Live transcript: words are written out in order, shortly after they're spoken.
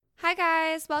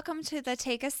guys, welcome to the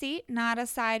Take a Seat, Not a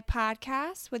Side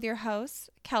podcast with your hosts,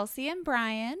 Kelsey and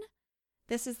Brian.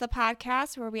 This is the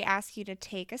podcast where we ask you to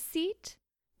take a seat,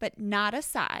 but not a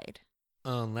side.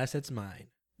 Unless it's mine.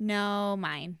 No,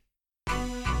 mine.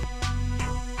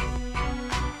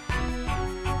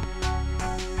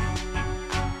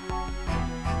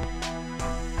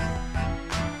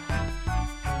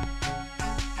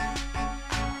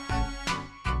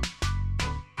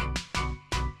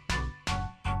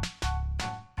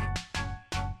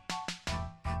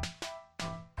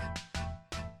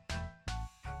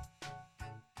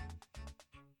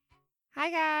 Hi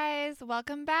guys,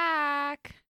 welcome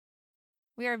back.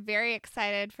 We are very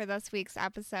excited for this week's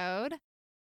episode.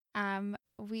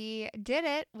 We did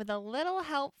it with a little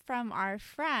help from our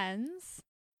friends,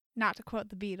 not to quote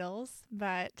the Beatles,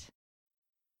 but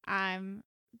Brian,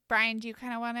 do you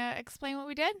kind of want to explain what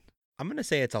we did? I'm going to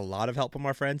say it's a lot of help from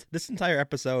our friends. This entire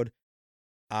episode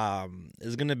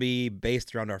is going to be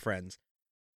based around our friends.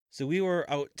 So we were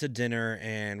out to dinner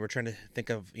and we're trying to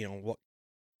think of, what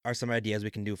are some ideas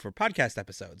we can do for podcast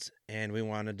episodes. And we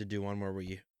wanted to do one where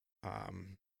we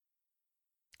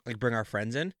bring our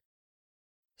friends in.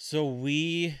 So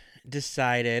we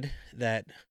decided that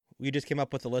we just came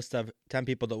up with a list of 10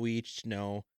 people that we each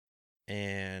know,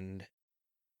 and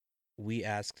we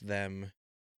asked them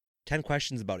 10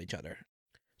 questions about each other.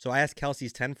 So I asked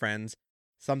Kelsey's 10 friends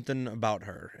something about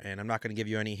her, and I'm not going to give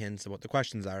you any hints of what the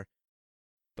questions are,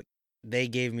 but they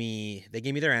gave me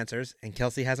their answers, and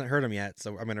Kelsey hasn't heard them yet,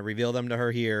 so I'm going to reveal them to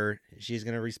her here. She's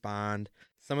going to respond.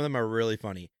 Some of them are really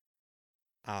funny.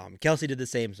 Kelsey did the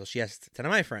same, so she asked 10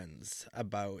 of my friends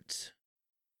about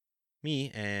me,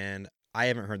 and I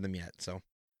haven't heard them yet. So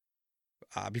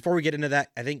before we get into that,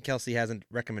 I think Kelsey has a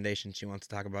recommendation she wants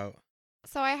to talk about.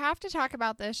 So I have to talk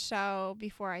about this show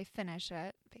before I finish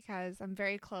it because I'm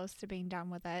very close to being done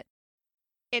with it.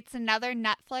 It's another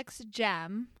Netflix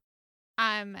gem.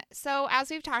 So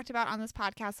as we've talked about on this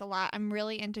podcast a lot, I'm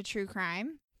really into true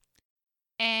crime.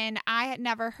 And I had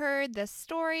never heard this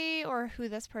story or who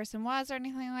this person was or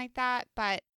anything like that,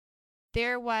 but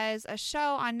there was a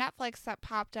show on Netflix that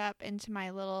popped up into my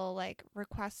little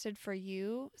requested for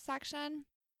you section.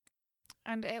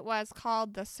 And it was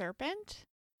called The Serpent.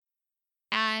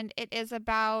 And it is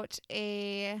about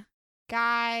a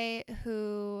guy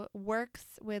who works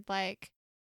with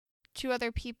two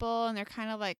other people, and they're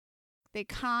kind of they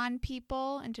con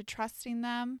people into trusting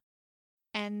them.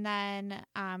 And then,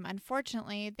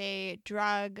 unfortunately, they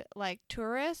drug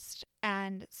tourists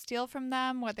and steal from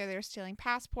them, whether they're stealing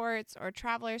passports or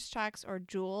traveler's checks or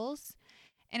jewels.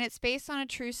 And it's based on a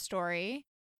true story.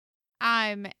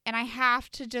 And I have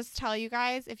to just tell you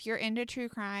guys, if you're into true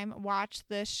crime, watch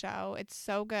this show. It's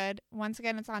so good. Once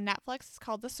again, it's on Netflix. It's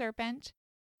called The Serpent.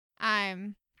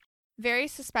 Very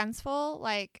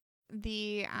suspenseful.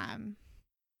 The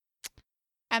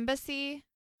embassy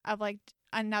of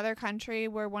another country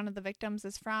where one of the victims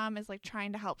is from is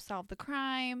trying to help solve the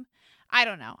crime. I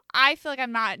don't know. I feel like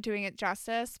I'm not doing it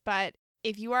justice, but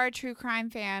if you are a true crime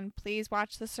fan, please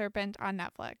watch The Serpent on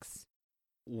Netflix.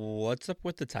 What's up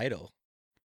with the title?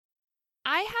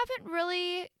 I haven't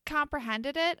really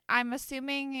comprehended it. I'm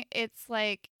assuming it's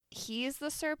he's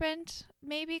the serpent,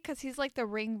 maybe, because he's the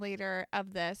ringleader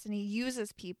of this, and he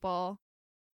uses people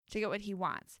to get what he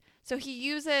wants. So he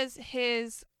uses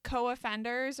his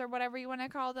co-offenders, or whatever you want to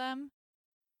call them,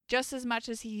 just as much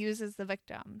as he uses the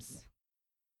victims.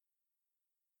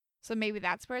 So maybe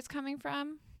that's where it's coming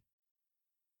from.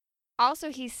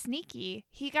 Also, he's sneaky.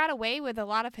 He got away with a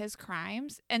lot of his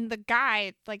crimes, and the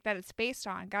guy that it's based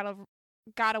on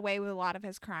got away with a lot of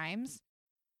his crimes,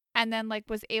 and then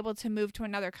was able to move to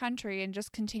another country and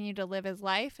just continue to live his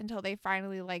life until they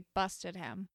finally busted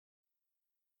him.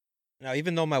 Now,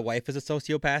 even though my wife is a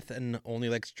sociopath and only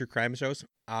likes true crime shows,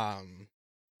 I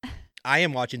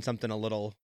am watching something a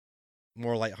little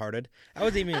more lighthearted. I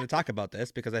wasn't even going to talk about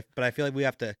this but I feel like we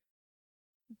have to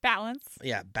balance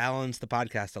the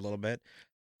podcast a little bit.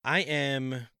 I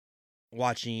am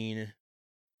watching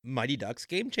Mighty Ducks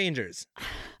Game Changers.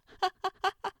 Mighty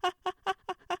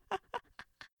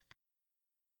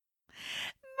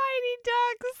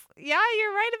Ducks. Yeah,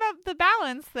 you're right about the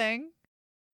balance thing.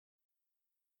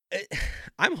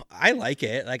 I like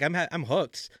it. I'm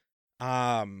hooked.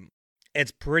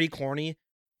 It's pretty corny,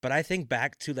 but I think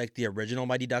back to the original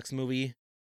Mighty Ducks movie,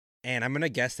 and I'm gonna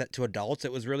guess that to adults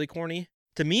it was really corny.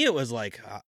 To me, it was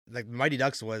Mighty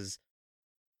Ducks was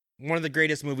one of the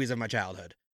greatest movies of my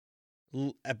childhood.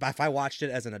 If I watched it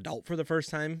as an adult for the first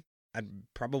time, I'd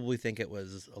probably think it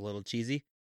was a little cheesy.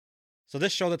 So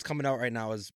this show that's coming out right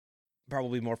now is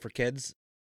probably more for kids,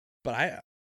 but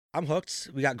I'm hooked.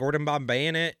 We got Gordon Bombay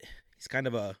in it. He's kind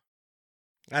of a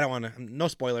I don't want to. No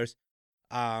spoilers.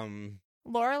 Um,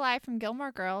 Lorelai from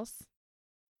Gilmore Girls.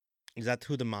 is that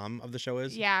who the mom of the show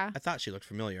is? Yeah. I thought she looked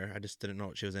familiar. I just didn't know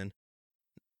what she was in.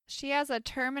 She has a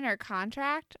term in her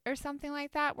contract or something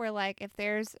like that where, like, if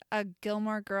there's a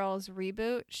Gilmore Girls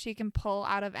reboot, she can pull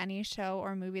out of any show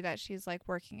or movie that she's, like,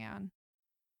 working on.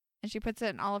 And she puts it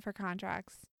in all of her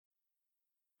contracts.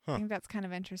 Huh. I think that's kind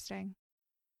of interesting.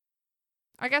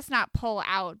 I guess not pull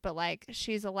out, but, like,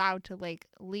 she's allowed to, like,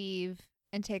 leave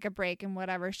and take a break in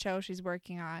whatever show she's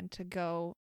working on to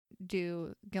go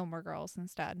do Gilmore Girls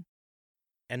instead.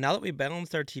 And now that we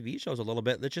balanced our TV shows a little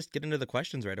bit, let's just get into the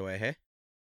questions right away, hey?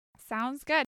 Sounds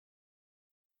good.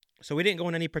 So we didn't go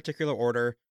in any particular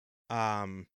order.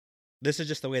 This is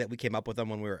just the way that we came up with them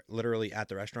when we were literally at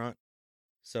the restaurant.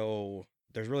 So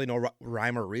there's really no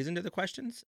rhyme or reason to the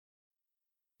questions.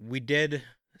 We did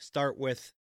start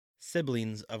with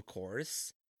siblings, of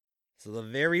course. So the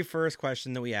very first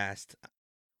question that we asked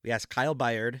Kyle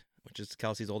Byard, which is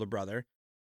Kelsey's older brother,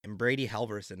 and Brady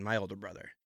Halverson, my older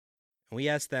brother. And we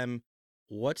asked them,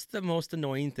 what's the most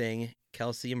annoying thing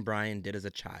Kelsey and Brian did as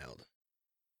a child?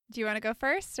 Do you want to go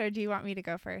first or do you want me to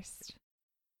go first?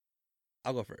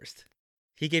 I'll go first.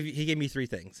 He gave me 3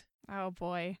 things. Oh,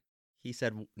 boy. He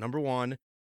said, number 1,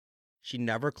 she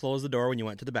never closed the door when you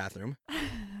went to the bathroom.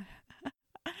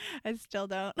 I still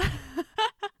don't.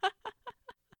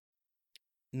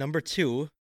 Number 2,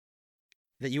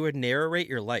 that you would narrate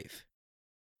your life.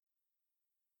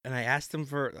 And I asked him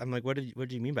I'm like, what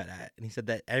do you mean by that? And he said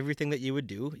that everything that you would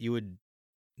do, you would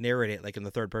narrate it like in the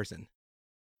third person.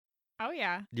 Oh,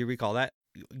 yeah. Do you recall that?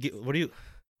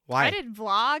 Why? I did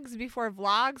vlogs before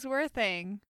vlogs were a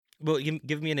thing. Well,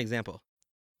 give me an example.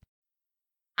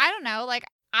 I don't know. Like,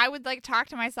 I would, like, talk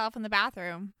to myself in the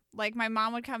bathroom. Like, my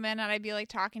mom would come in and I'd be, like,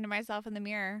 talking to myself in the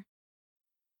mirror.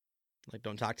 Like,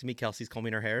 don't talk to me, Kelsey's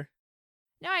combing her hair.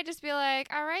 No, I'd just be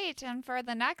like, all right, and for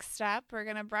the next step, we're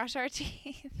going to brush our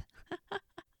teeth.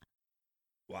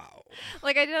 Wow.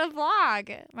 Like, I did a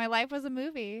vlog. My life was a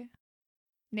movie.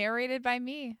 Narrated by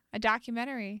me. A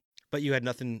documentary. But you had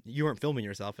nothing, you weren't filming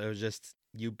yourself. It was just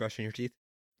you brushing your teeth.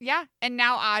 Yeah. And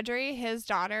now Audrey, his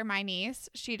daughter, my niece,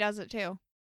 she does it too.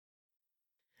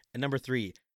 And number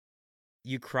 3,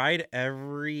 you cried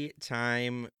every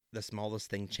time the smallest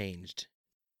thing changed.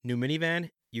 New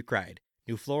minivan, you cried.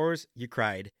 New floors, you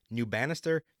cried. New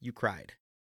banister, you cried.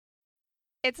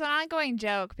 It's an ongoing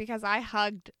joke because I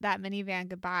hugged that minivan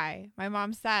goodbye. My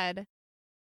mom said,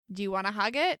 do you want to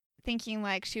hug it? Thinking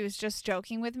like she was just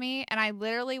joking with me. And I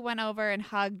literally went over and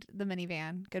hugged the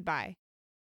minivan goodbye.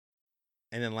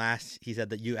 And then last, he said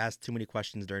that you asked too many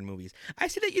questions during movies. I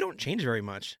see that you don't change very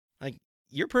much. Like,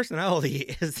 your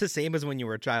personality is the same as when you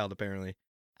were a child, apparently.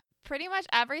 Pretty much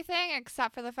everything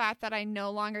except for the fact that I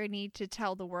no longer need to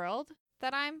tell the world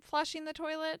that I'm flushing the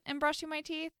toilet and brushing my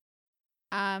teeth.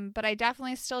 But I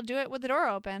definitely still do it with the door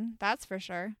open. That's for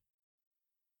sure.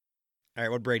 All right,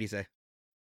 what'd Brady say?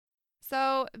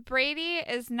 So Brady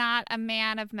is not a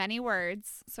man of many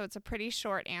words, so it's a pretty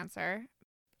short answer.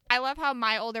 I love how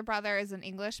my older brother is an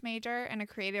English major and a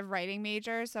creative writing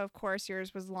major, so of course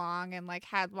yours was long and like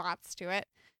had lots to it.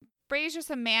 Brady's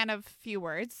just a man of few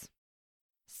words.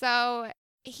 So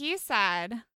he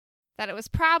said that it was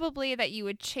probably that you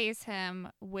would chase him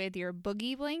with your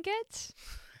boogie blanket.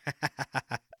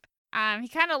 He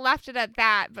kind of left it at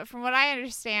that, but from what I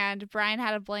understand, Brian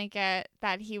had a blanket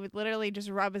that he would literally just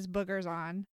rub his boogers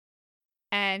on.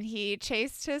 And he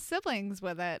chased his siblings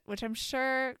with it, which I'm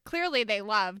sure clearly they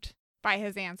loved by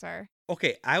his answer.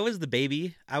 Okay, I was the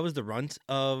baby. I was the runt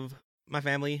of my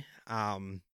family.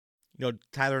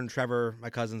 Tyler and Trevor, my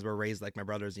cousins, were raised like my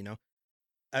brothers,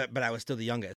 but I was still the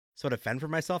youngest. So to fend for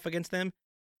myself against them,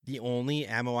 the only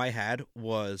ammo I had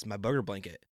was my booger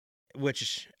blanket,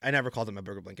 which I never called it my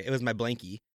booger blanket. It was my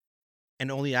blankie,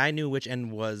 and only I knew which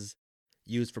end was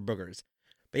used for boogers.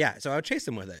 But yeah, so I would chase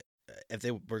them with it. If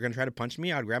they were going to try to punch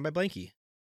me, I'd grab my blankie.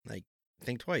 Like,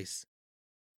 think twice.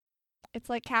 It's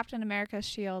like Captain America's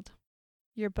shield,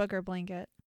 your booger blanket.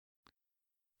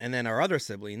 And then our other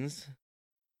siblings,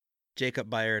 Jacob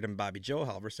Byard and Bobby Joe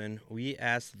Halverson, we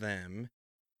asked them,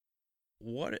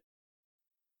 what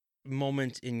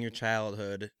moment in your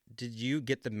childhood did you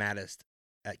get the maddest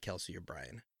at Kelsey or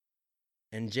Brian?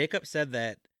 And Jacob said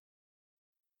that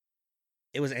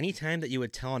it was any time that you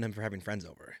would tell on him for having friends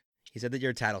over. He said that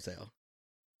you're a tattletale.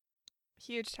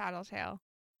 Huge tattletale.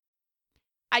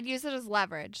 I'd use it as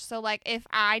leverage. So, like, if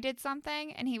I did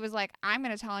something and he was like, I'm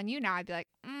going to tell on you now, I'd be like,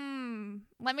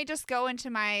 let me just go into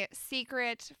my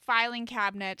secret filing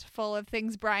cabinet full of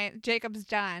things Jacob's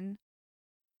done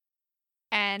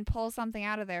and pull something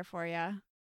out of there for you.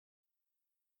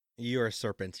 You're a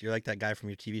serpent. You're like that guy from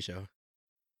your TV show.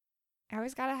 I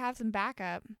always got to have some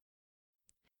backup.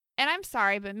 And I'm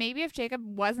sorry, but maybe if Jacob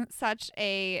wasn't such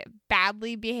a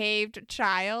badly behaved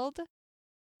child,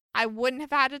 I wouldn't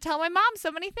have had to tell my mom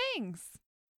so many things.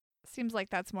 Seems like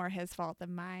that's more his fault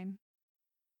than mine.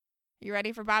 You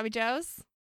ready for Bobby Joe's?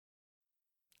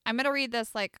 I'm going to read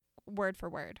this like word for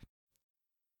word.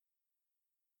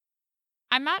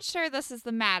 I'm not sure this is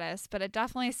the maddest, but it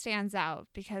definitely stands out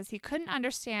because he couldn't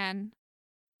understand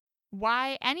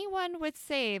why anyone would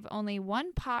save only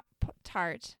one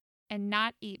Pop-Tart and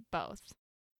not eat both.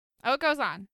 Oh, it goes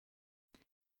on.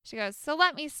 She goes, so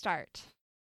let me start.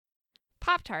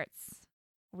 Pop-Tarts.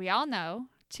 We all know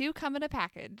 2 come in a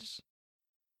package.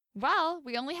 Well,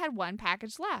 we only had 1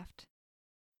 package left.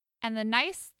 And the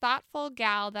nice, thoughtful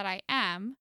gal that I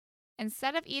am,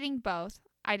 instead of eating both,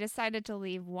 I decided to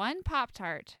leave 1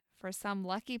 Pop-Tart for some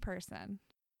lucky person.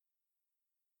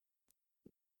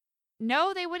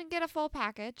 No, they wouldn't get a full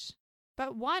package,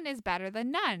 but 1 is better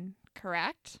than none,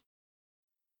 correct?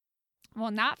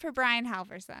 Well, not for Brian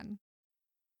Halverson.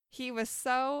 He was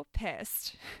so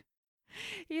pissed.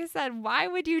 He said, why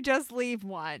would you just leave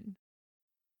 1?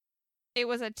 It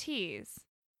was a tease.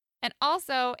 And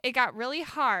also, it got really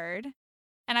hard,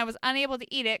 and I was unable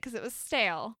to eat it because it was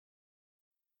stale.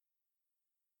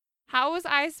 How was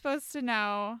I supposed to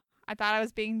know? I thought I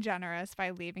was being generous by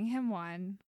leaving him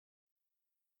 1.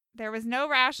 There was no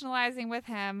rationalizing with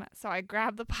him, so I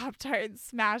grabbed the Pop-Tart and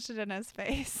smashed it in his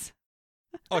face.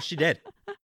 Oh, she did.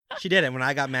 She did. And when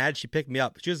I got mad, she picked me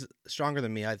up. She was stronger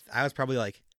than me. I was probably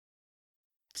like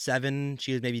 7.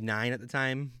 She was maybe 9 at the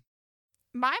time.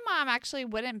 My mom actually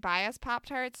wouldn't buy us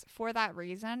Pop-Tarts for that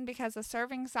reason because the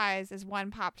serving size is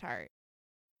 1 Pop-Tart.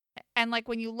 And like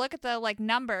when you look at the like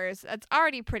numbers, it's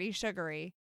already pretty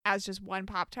sugary as just 1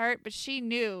 Pop-Tart, but she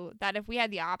knew that if we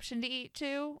had the option to eat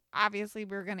 2, obviously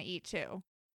we were going to eat 2.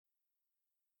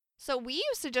 So we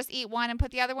used to just eat 1 and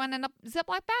put the other one in a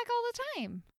Ziploc bag all the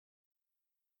time.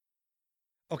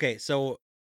 Okay, so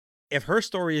if her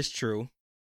story is true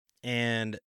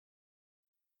and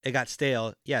it got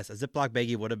stale, yes, a Ziploc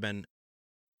baggie would have been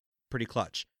pretty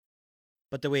clutch.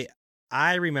 But the way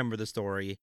I remember the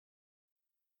story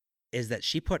is that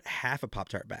she put half a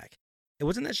Pop-Tart back. It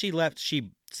wasn't that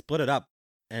she split it up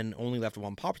and only left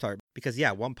 1 Pop-Tart because,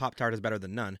 yeah, 1 Pop-Tart is better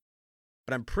than none.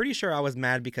 But I'm pretty sure I was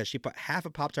mad because she put half a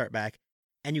Pop-Tart back,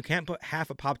 and you can't put half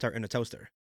a Pop-Tart in a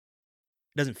toaster.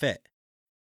 It doesn't fit.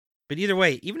 But either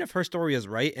way, even if her story is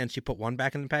right and she put 1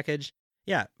 back in the package,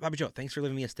 yeah, Bobby Joe, thanks for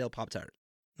leaving me a stale Pop-Tart.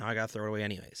 Now I gotta throw it away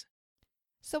anyways.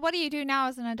 So what do you do now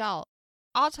as an adult?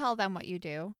 I'll tell them what you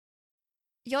do.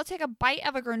 You'll take a bite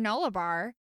of a granola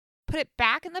bar, put it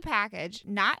back in the package,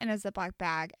 not in a Ziploc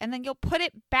bag, and then you'll put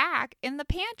it back in the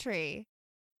pantry.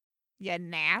 You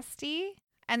nasty.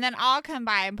 And then I'll come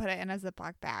by and put it in a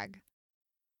Ziploc bag.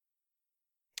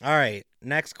 All right,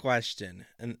 next question.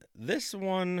 And this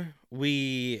one,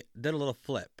 we did a little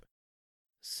flip.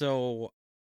 So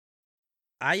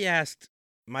I asked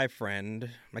my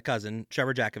friend, my cousin,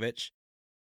 Trevor Jakovich,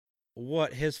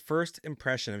 what his first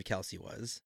impression of Kelsey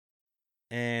was.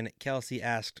 And Kelsey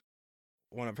asked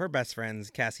one of her best friends,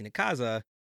 Cassie Nakaza,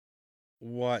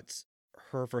 what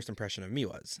her first impression of me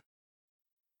was.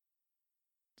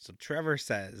 So Trevor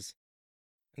says,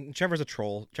 and Trevor's a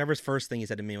troll. Trevor's first thing he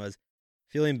said to me was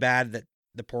feeling bad that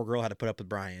the poor girl had to put up with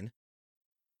Brian.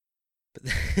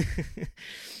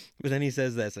 But then he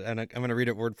says this, and I'm going to read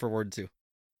it word for word too.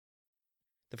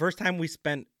 The first time we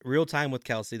spent real time with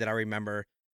Kelsey that I remember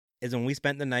is when we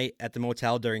spent the night at the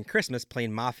motel during Christmas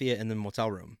playing Mafia in the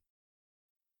motel room.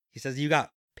 He says you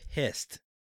got pissed,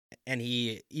 and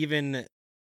he even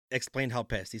explained how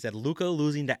pissed. He said Luka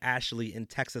losing to Ashley in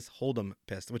Texas Hold'em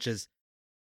pissed, which is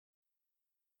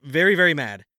very, very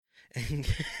mad. And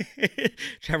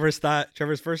Trevor's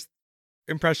first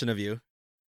impression of you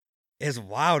is,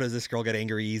 wow, does this girl get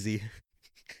angry easy?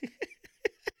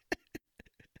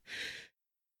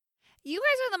 You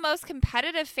guys are the most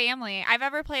competitive family I've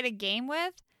ever played a game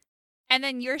with, and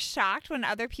then you're shocked when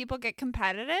other people get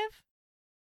competitive?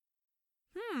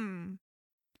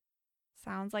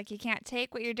 Sounds like you can't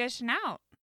take what you're dishing out.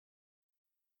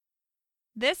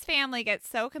 This family gets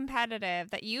so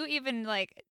competitive that you even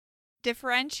like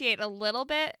differentiate a little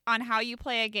bit on how you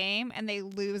play a game and they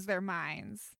lose their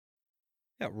minds.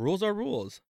 Yeah, rules are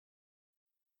rules.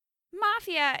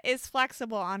 Mafia is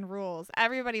flexible on rules.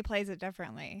 Everybody plays it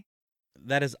differently.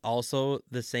 That is also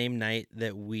the same night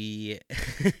that we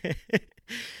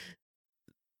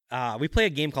we play a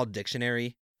game called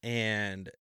Dictionary, and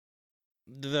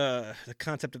the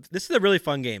concept of this is a really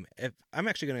fun game. If I'm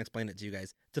actually going to explain it to you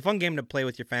guys. It's a fun game to play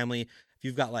with your family. If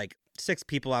you've got like 6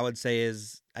 people, I would say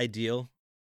is ideal.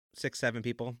 6, 7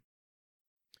 people.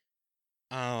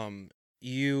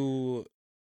 You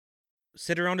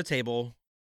sit around a table.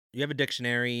 You have a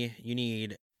dictionary. You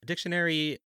need a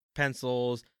dictionary,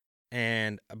 pencils,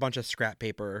 and a bunch of scrap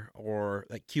paper or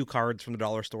like cue cards from the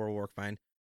dollar store will work fine.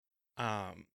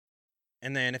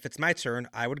 And then if it's my turn,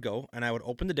 I would go and I would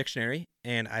open the dictionary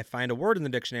and I find a word in the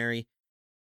dictionary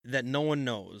that no one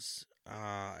knows.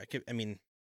 I can't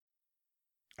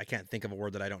think of a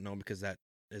word that I don't know because that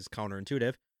is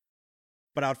counterintuitive.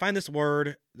 But I would find this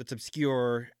word that's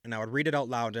obscure and I would read it out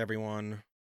loud to everyone.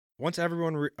 Once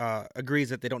everyone agrees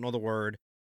that they don't know the word,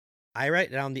 I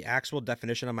write down the actual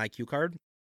definition on my cue card,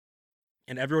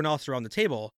 and everyone else around the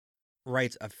table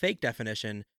writes a fake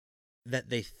definition that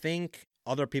they think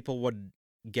other people would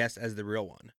guess as the real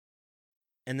one.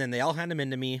 And then they all hand them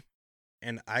in to me,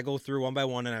 and I go through one by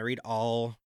one and I read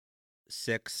all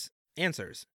 6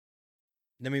 answers.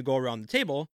 Then we go around the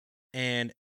table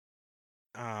and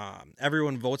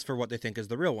everyone votes for what they think is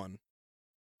the real one.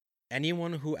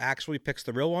 Anyone who actually picks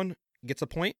the real one gets a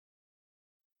point,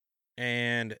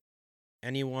 and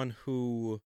anyone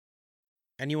whose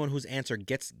answer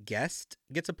gets guessed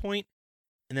gets a point,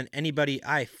 and then anybody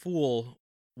I fool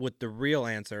with the real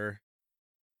answer,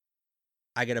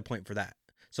 I get a point for that.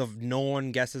 So if no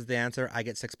one guesses the answer, I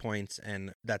get 6 points,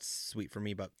 and that's sweet for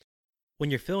me. But when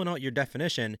you're filling out your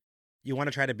definition, you want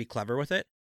to try to be clever with it.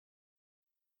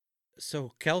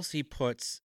 So Kelsey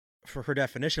puts, for her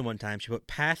definition one time, she put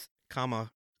path,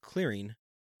 comma, clearing.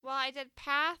 Well, I did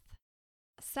path,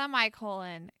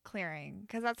 semicolon, clearing,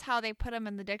 because that's how they put them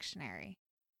in the dictionary.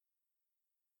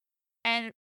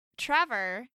 And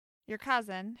Trevor, your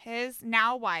cousin, his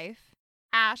now wife,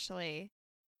 Ashley,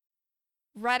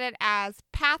 read it as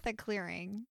path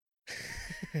clearing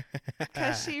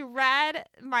because she read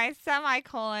my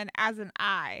semicolon as an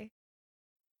I.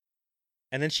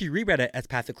 And then she reread it as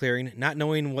path clearing, not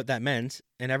knowing what that meant,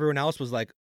 and everyone else was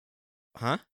like,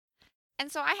 huh?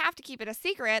 And so I have to keep it a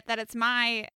secret that it's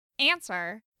my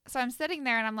answer. So I'm sitting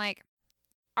there and I'm like,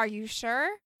 are you sure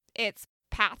it's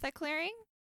path clearing?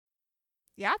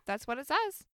 Yeah, that's what it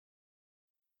says.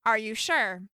 Are you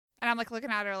sure? And I'm like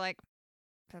looking at her like,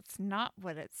 that's not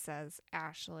what it says,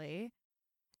 Ashley.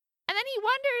 And then he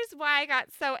wonders why I got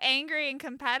so angry and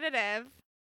competitive.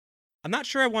 I'm not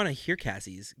sure I want to hear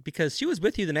Cassie's, because she was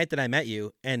with you the night that I met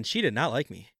you, and she did not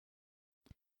like me.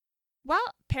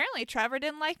 Well, apparently Trevor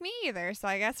didn't like me either, so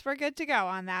I guess we're good to go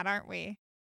on that, aren't we?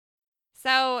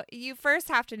 So you first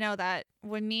have to know that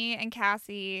when me and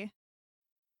Cassie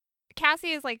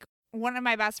is like one of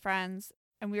my best friends,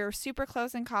 and we were super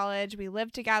close in college. We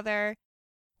lived together.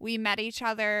 We met each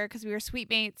other because we were suite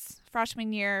mates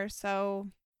freshman year, so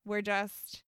we're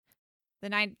just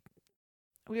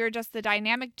we were just the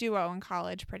dynamic duo in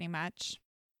college pretty much.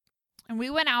 And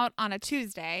we went out on a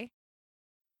Tuesday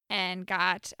and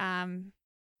got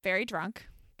very drunk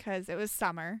because it was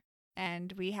summer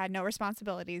and we had no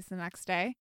responsibilities the next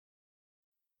day.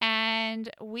 And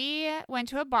we went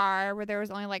to a bar where there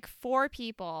was only like 4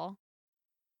 people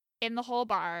in the whole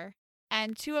bar,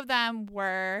 and 2 of them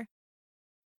were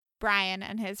Brian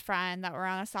and his friend that were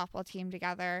on a softball team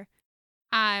together.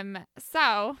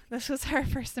 So this was her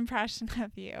first impression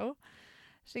of you.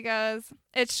 She goes,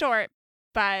 it's short,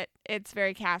 but it's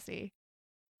very Cassie.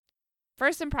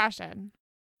 First impression,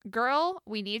 girl,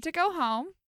 we need to go home.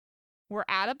 We're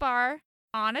at a bar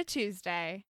on a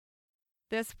Tuesday.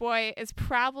 This boy is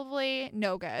probably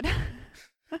no good.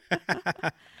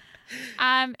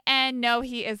 And no,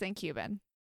 he isn't Cuban.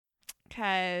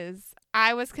 Because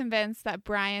I was convinced that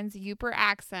Brian's Yooper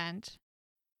accent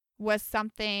was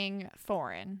something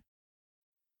foreign.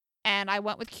 And I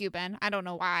went with Cuban. I don't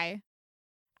know why.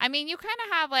 I mean, you kind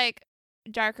of have like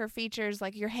darker features,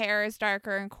 like your hair is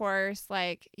darker and coarse,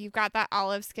 like you've got that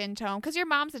olive skin tone because your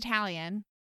mom's Italian.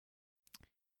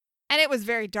 And it was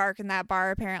very dark in that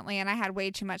bar apparently, and I had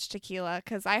way too much tequila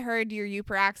because I heard your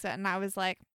Yooper accent and I was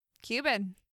like,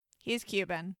 Cuban. He's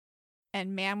Cuban.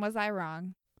 And man, was I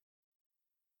wrong.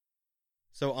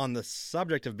 So on the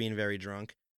subject of being very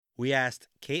drunk, we asked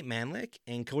Kate Manlick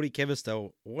and Cody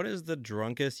Kivisto, what is the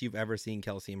drunkest you've ever seen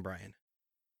Kelsey and Brian?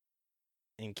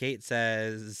 And Kate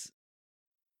says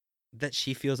that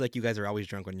she feels like you guys are always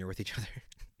drunk when you're with each other.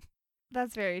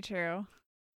 That's very true.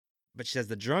 But she says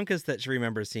the drunkest that she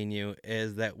remembers seeing you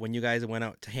is that when you guys went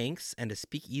out to Hank's and to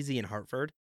Speakeasy in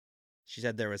Hartford. She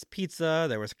said there was pizza,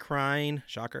 there was crying,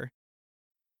 shocker.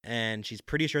 And she's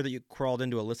pretty sure that you crawled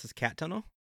into Alyssa's cat tunnel.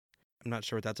 I'm not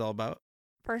sure what that's all about.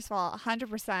 First of all,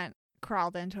 100%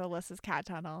 crawled into Alyssa's cat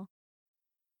tunnel.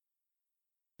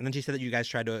 And then she said that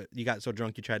you got so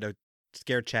drunk you tried to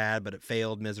scare Chad, but it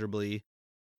failed miserably.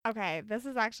 Okay, this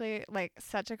is actually like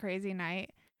such a crazy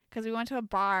night because we went to a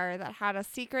bar that had a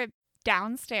secret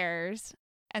downstairs.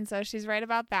 And so she's right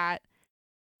about that.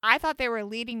 I thought they were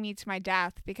leading me to my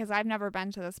death because I've never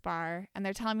been to this bar. And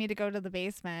they're telling me to go to the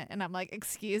basement. And I'm like,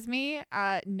 excuse me?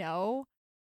 No.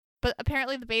 But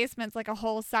apparently the basement's like a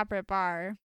whole separate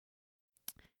bar.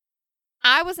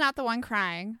 I was not the one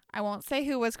crying. I won't say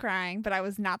who was crying, but I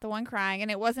was not the one crying. And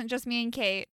it wasn't just me and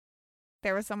Kate.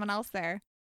 There was someone else there.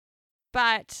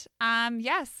 But,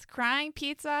 yes, crying,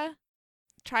 pizza,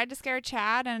 tried to scare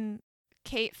Chad, and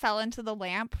Kate fell into the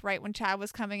lamp right when Chad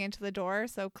was coming into the door.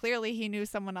 So clearly he knew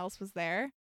someone else was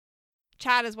there.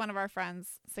 Chad is one of our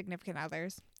friends' significant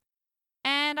others.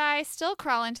 And I still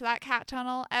crawl into that cat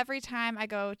tunnel every time I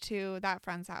go to that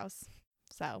friend's house.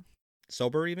 So.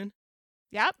 Sober even?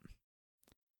 Yep.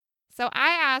 So I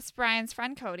asked Brian's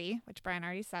friend Cody, which Brian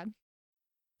already said.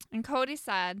 And Cody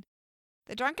said,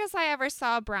 the drunkest I ever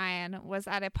saw Brian was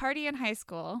at a party in high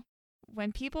school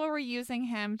when people were using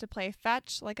him to play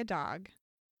fetch like a dog.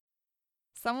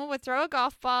 Someone would throw a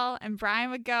golf ball and Brian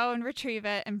would go and retrieve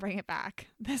it and bring it back.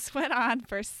 This went on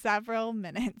for several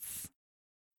minutes.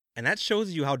 And that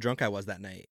shows you how drunk I was that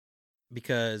night,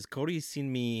 because Cody's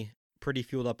seen me pretty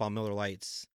fueled up on Miller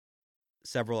Lights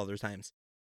several other times.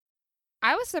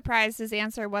 I was surprised his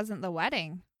answer wasn't the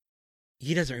wedding.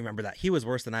 He doesn't remember that. He was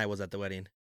worse than I was at the wedding.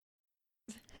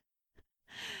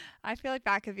 I feel like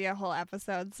that could be a whole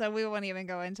episode, so we won't even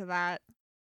go into that.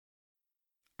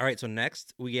 All right, so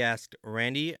next we asked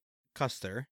Randy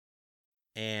Custer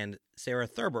and Sarah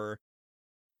Thurber,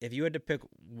 if you had to pick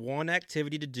one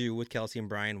activity to do with Kelsey and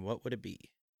Brian, what would it be?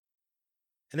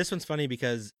 And this one's funny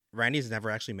because Randy's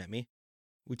never actually met me.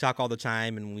 We talk all the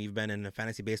time, and we've been in a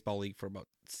fantasy baseball league for about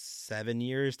 7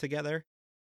 years together.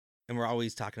 And we're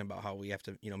always talking about how we have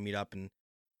to, meet up and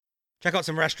check out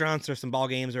some restaurants or some ball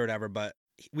games or whatever. But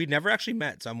we'd never actually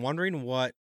met, so I'm wondering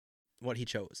what he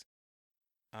chose.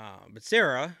 But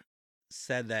Sarah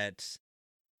said that,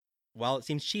 while it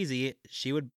seems cheesy,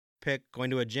 she would pick going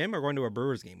to a gym or going to a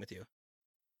Brewers game with you.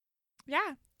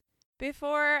 Yeah.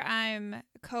 Before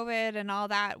COVID and all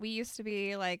that, we used to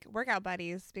be like workout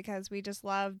buddies because we just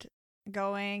loved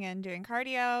going and doing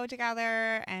cardio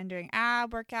together and doing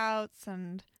ab workouts.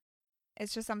 And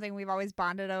it's just something we've always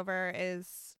bonded over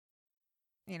is,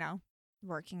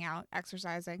 working out,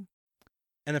 exercising.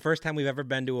 And the first time we've ever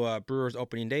been to a Brewers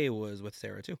opening day was with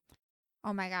Sarah, too.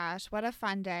 Oh, my gosh. What a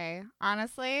fun day.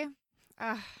 Honestly,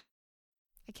 I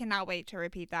cannot wait to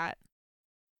repeat that.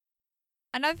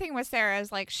 Another thing with Sarah is,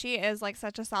 she is,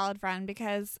 such a solid friend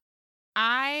because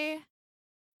I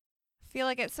feel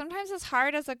like it's sometimes it's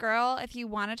hard as a girl if you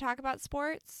want to talk about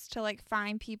sports to,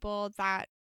 find people that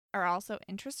are also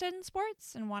interested in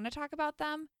sports and want to talk about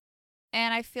them.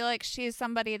 And I feel like she's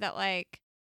somebody that,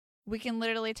 we can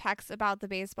literally text about the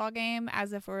baseball game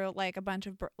as if we're,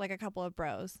 a couple of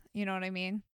bros. You know what I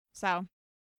mean? So,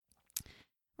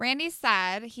 Randy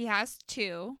said he has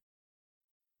 2.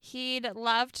 He'd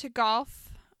love to golf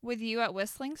with you at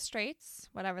Whistling Straits,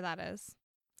 whatever that is.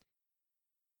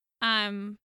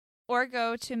 Or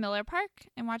go to Miller Park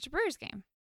and watch a Brewers game.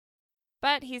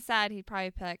 But he said he'd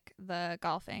probably pick the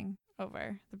golfing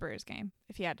over the Brewers game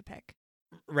if he had to pick.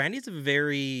 Randy's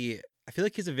I feel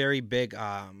like he's a very big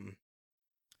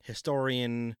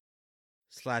historian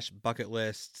 / bucket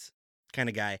list kind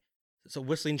of guy. So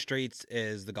Whistling Straits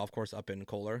is the golf course up in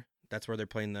Kohler. That's where they're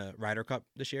playing the Ryder Cup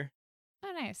this year.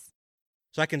 Oh, nice.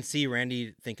 So I can see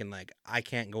Randy thinking, I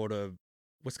can't go to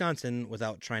Wisconsin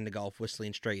without trying to golf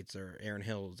Whistling Straits or Erin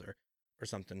Hills or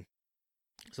something.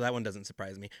 So that one doesn't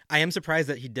surprise me. I am surprised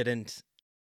that he didn't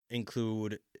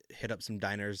include hit up some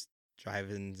diners,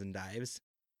 drive-ins, and dives,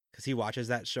 because he watches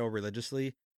that show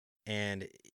religiously, and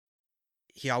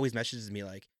he always messages me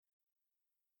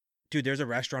dude, there's a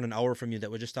restaurant an hour from you that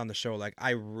was just on the show.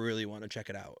 I really want to check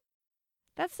it out.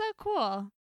 That's so cool.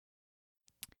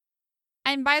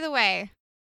 And by the way,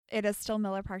 it is still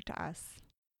Miller Park to us.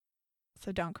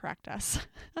 So don't correct us.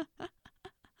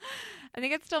 I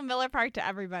think it's still Miller Park to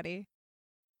everybody.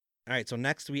 All right, so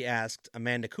next we asked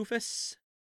Amanda Kufis,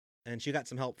 and she got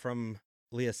some help from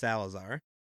Leah Salazar.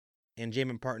 And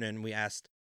Jamin Partnan, we asked,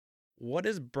 what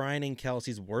is Brian and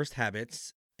Kelsey's worst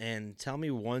habits? And tell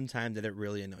me one time that it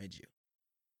really annoyed you.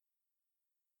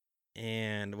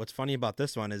 And what's funny about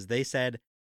this one is they said,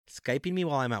 Skyping me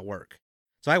while I'm at work.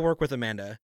 So I work with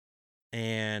Amanda,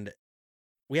 and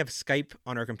we have Skype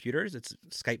on our computers. It's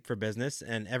Skype for Business,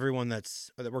 and everyone that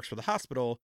works for the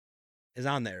hospital is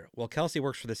on there. Well, Kelsey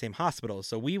works for the same hospital,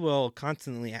 so we will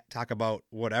constantly talk about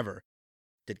whatever.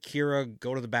 Did Kira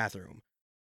go to the bathroom?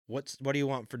 What do you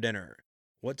want for dinner?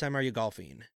 What time are you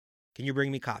golfing? Can you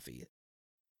bring me coffee?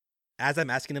 As I'm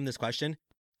asking them this question,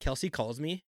 Kelsey calls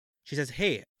me. She says,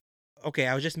 hey, Okay,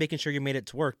 I was just making sure you made it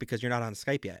to work because you're not on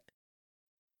Skype yet.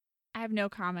 I have no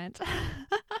comment.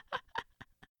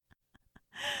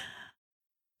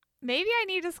 Maybe I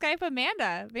need to Skype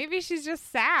Amanda. Maybe she's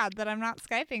just sad that I'm not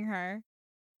Skyping her.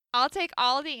 I'll take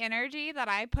all the energy that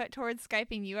I put towards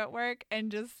Skyping you at work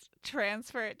and just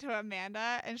transfer it to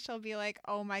Amanda, and she'll be like,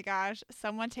 oh my gosh,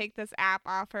 someone take this app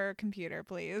off her computer,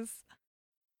 please.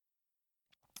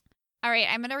 All right,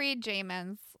 I'm going to read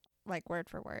Jamin's, like, word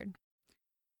for word.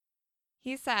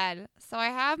 He said, so I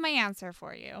have my answer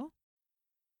for you.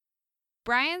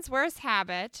 Brian's worst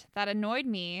habit that annoyed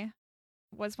me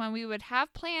was when we would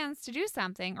have plans to do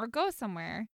something or go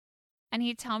somewhere, and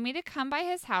he'd tell me to come by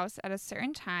his house at a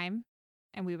certain time,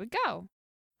 and we would go.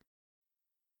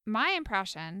 My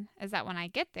impression is that when I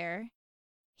get there,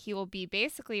 he will be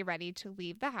basically ready to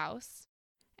leave the house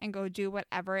and go do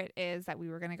whatever it is that we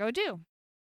were going to go do.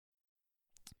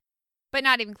 But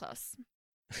not even close.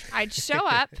 I'd show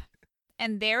up,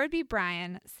 and there would be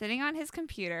Brian sitting on his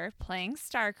computer playing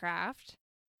StarCraft,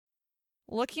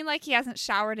 looking like he hasn't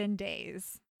showered in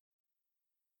days.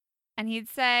 And he'd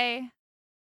say,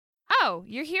 oh,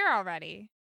 you're here already.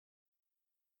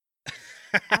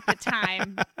 At the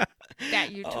time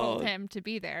that you told him to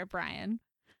be there, Brian.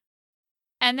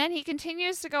 And then he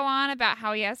continues to go on about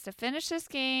how he has to finish this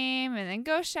game and then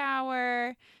go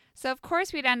shower. So, of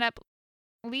course, we'd end up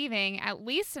leaving at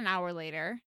least an hour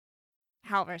later,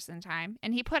 Halverson time.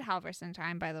 And he put Halverson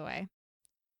time, by the way.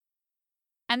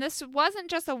 And this wasn't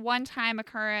just a one-time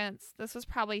occurrence. This was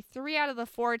probably 3 out of the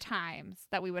 4 times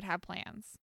that we would have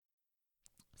plans.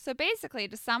 So basically,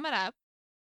 to sum it up,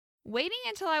 waiting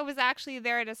until I was actually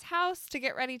there at his house to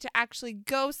get ready to actually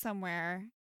go somewhere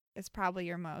is probably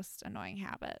your most annoying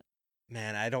habit.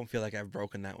 Man, I don't feel like I've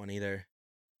broken that one either.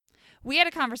 We had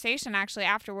a conversation actually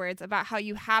afterwards about how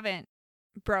you haven't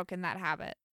broken that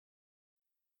habit.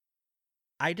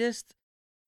 I just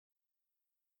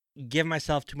give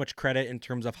myself too much credit in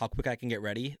terms of how quick I can get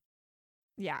ready.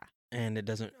 Yeah. And it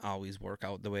doesn't always work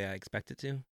out the way I expect it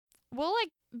to. We'll like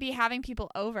be having people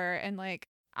over and like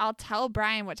I'll tell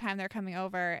Brian what time they're coming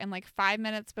over and like 5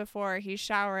 minutes before he's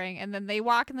showering, and then they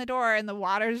walk in the door and the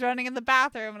water's running in the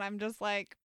bathroom and I'm just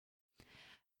like,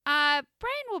 Brian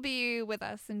will be with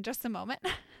us in just a moment.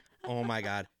 Oh my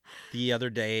God. The other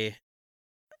day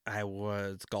I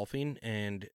was golfing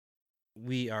and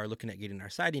we are looking at getting our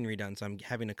siding redone. So I'm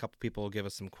having a couple people give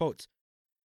us some quotes.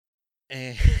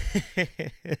 And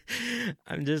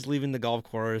I'm just leaving the golf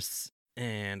course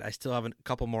and I still have a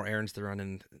couple more errands to run.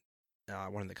 And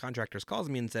one of the contractors calls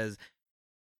me and says,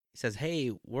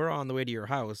 hey, we're on the way to your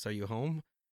house. Are you home?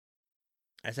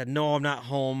 I said, no, I'm not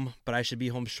home, but I should be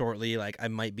home shortly. Like, I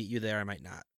might beat you there. I might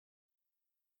not.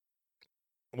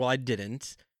 Well, I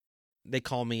didn't. They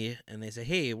call me and they say,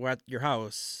 hey, we're at your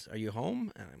house. Are you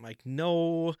home? And I'm like,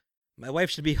 no, my wife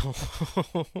should be home.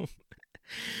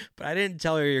 But I didn't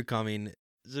tell her you're coming.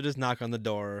 So just knock on the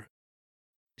door.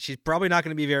 She's probably not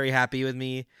going to be very happy with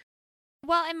me.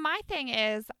 Well, and my thing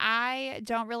is I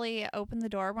don't really open the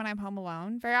door when I'm home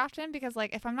alone very often because,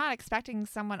 like, if I'm not expecting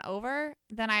someone over,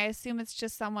 then I assume it's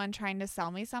just someone trying to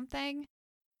sell me something.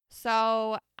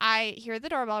 So I hear the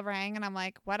doorbell ring and I'm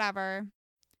like, whatever.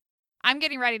 I'm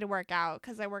getting ready to work out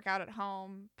because I work out at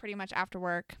home pretty much after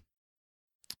work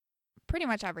pretty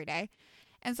much every day.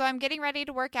 And so I'm getting ready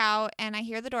to work out and I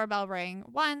hear the doorbell ring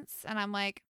once and I'm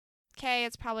like, okay,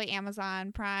 it's probably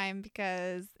Amazon Prime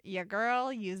because your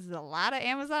girl uses a lot of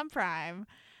Amazon Prime.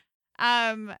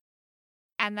 And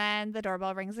then the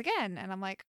doorbell rings again and I'm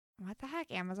like, what the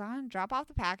heck, Amazon? Drop off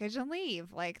the package and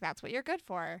leave. Like, that's what you're good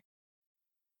for.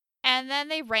 And then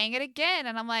they rang it again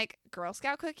and I'm like, Girl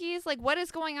Scout cookies? Like, what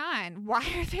is going on? Why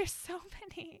are there so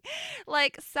many?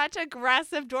 Like, such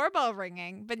aggressive doorbell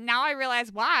ringing. But now I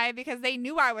realize why, because they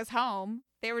knew I was home.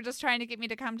 They were just trying to get me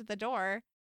to come to the door.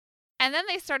 And then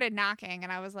they started knocking,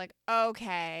 and I was like,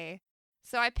 okay.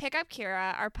 So I pick up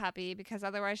Kira, our puppy, because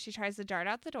otherwise she tries to dart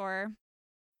out the door.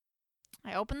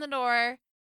 I open the door,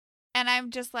 and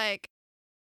I'm just like,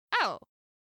 oh,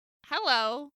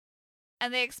 hello.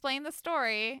 And they explain the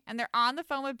story, and they're on the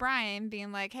phone with Brian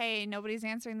being like, hey, nobody's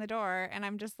answering the door. And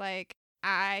I'm just like,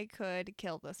 I could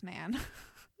kill this man.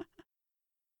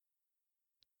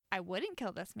 I wouldn't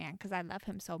kill this man because I love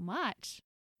him so much,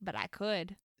 but I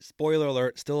could. Spoiler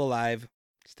alert, still alive,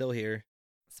 still here.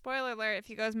 Spoiler alert, if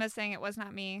he goes missing, it was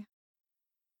not me.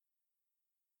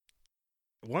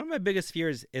 One of my biggest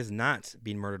fears is not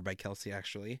being murdered by Kelsey,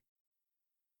 actually.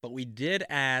 But we did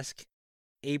ask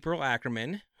April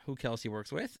Ackerman, who Kelsey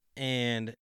works with,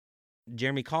 and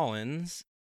Jeremy Collins,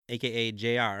 a.k.a.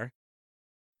 JR,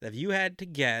 that if you had to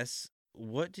guess,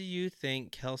 what do you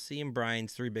think Kelsey and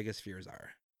Brian's 3 biggest fears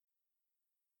are?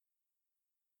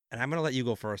 And I'm going to let you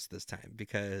go first this time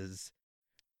because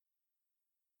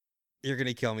you're going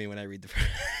to kill me when I read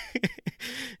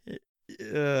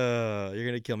you're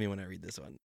going to kill me when I read this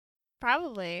one.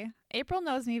 Probably. April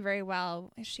knows me very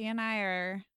well. She and I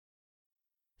are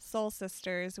soul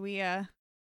sisters. We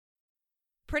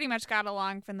pretty much got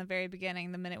along from the very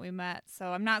beginning, the minute we met. So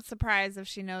I'm not surprised if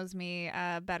she knows me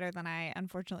better than I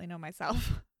unfortunately know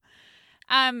myself.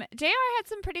 JR had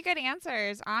some pretty good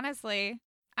answers, honestly.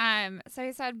 So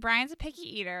he said Brian's a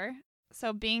picky eater.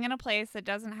 So being in a place that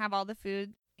doesn't have all the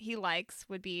food he likes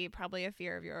would be probably a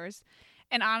fear of yours.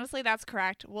 And honestly, that's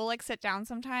correct. We'll like sit down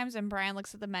sometimes and Brian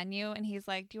looks at the menu and he's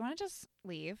like, do you want to just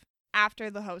leave?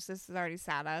 After the hostess has already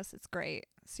sat us. It's great.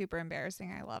 Super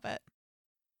embarrassing. I love it.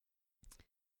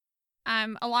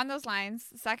 Along those lines,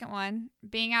 the second one,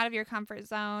 being out of your comfort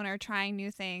zone or trying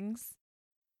new things.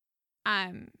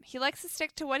 He likes to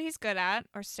stick to what he's good at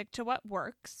or stick to what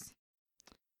works.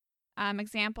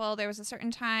 Example, there was a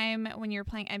certain time when you were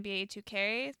playing NBA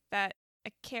 2K that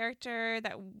a character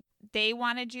that they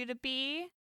wanted you to be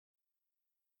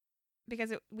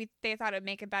because they thought it would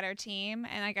make a better team,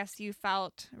 and I guess you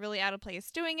felt really out of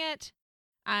place doing it.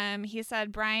 He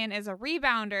said Brian is a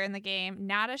rebounder in the game,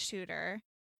 not a shooter,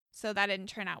 so that didn't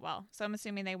turn out well. So I'm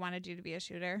assuming they wanted you to be a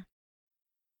shooter.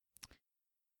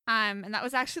 And that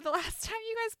was actually the last time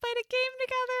you guys played a game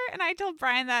together. And I told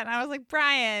Brian that, and I was like,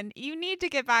 Brian, you need to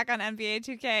get back on NBA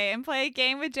 2K and play a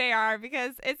game with JR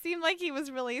because it seemed like he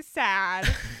was really sad.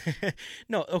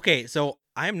 No, okay, so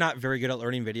I'm not very good at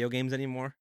learning video games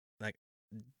anymore. Like,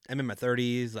 I'm in my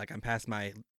 30s, like I'm past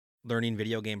my learning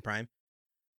video game prime.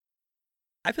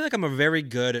 I feel like I'm a very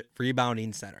good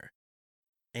rebounding center.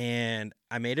 And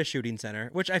I made a shooting center,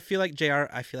 which I feel like JR,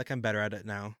 I feel like I'm better at it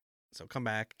now. So come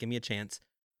back, give me a chance.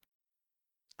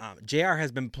 JR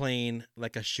has been playing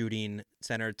like a shooting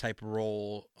center type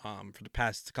role for the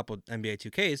past couple of NBA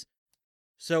 2Ks.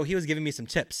 So he was giving me some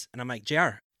tips. And I'm like,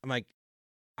 JR,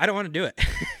 I don't want to do it.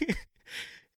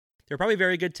 They're probably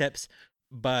very good tips,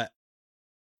 but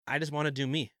I just want to do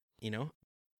me, you know?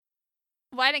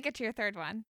 Well, I didn't get to your third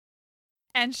one.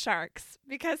 And sharks.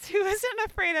 Because who isn't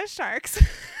afraid of sharks?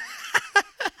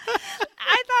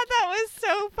 I thought that was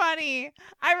so funny.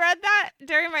 I read that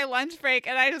during my lunch break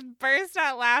and I just burst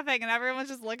out laughing and everyone's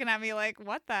just looking at me like,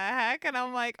 what the heck? And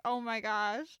I'm like, oh my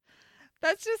gosh.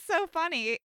 That's just so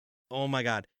funny. Oh my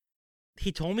God.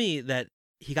 He told me that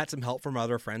he got some help from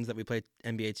other friends that we played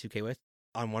NBA 2K with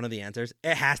on one of the answers.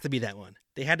 It has to be that one.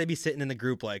 They had to be sitting in the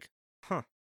group like, huh.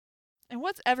 And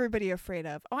what's everybody afraid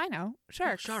of? Oh, I know.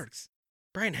 Sharks. Oh, sharks.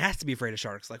 Brian has to be afraid of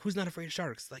sharks. Like, who's not afraid of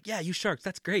sharks? Like, yeah, you sharks.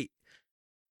 That's great.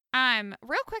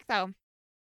 Real quick though,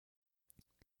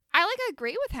 I like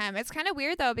agree with him. It's kind of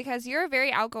weird though because you're a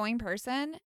very outgoing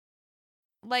person.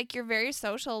 Like you're very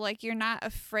social. Like you're not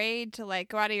afraid to like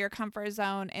go out of your comfort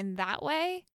zone in that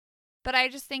way. But I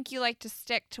just think you like to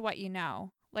stick to what you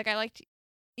know. Like I like to,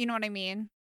 you know what I mean?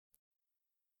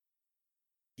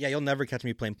 Yeah, you'll never catch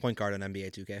me playing point guard on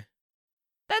NBA 2K.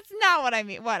 That's not what I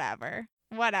mean. Whatever.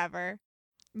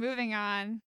 Moving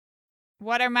on.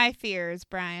 What are my fears,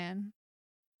 Brian?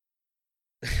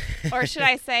 Or should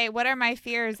I say, what are my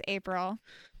fears, April?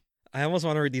 I almost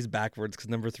want to read these backwards because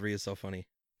number 3 is so funny.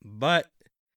 But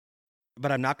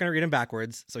I'm not going to read them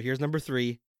backwards. So here's number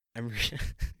 3. I'm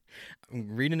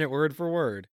reading it word for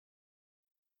word.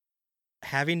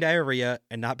 Having diarrhea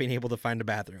and not being able to find a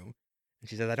bathroom. And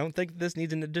she says, I don't think this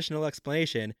needs an additional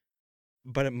explanation,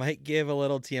 but it might give a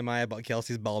little TMI about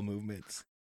Kelsey's bowel movements.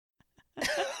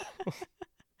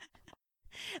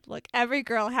 Look, every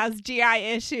girl has GI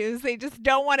issues. They just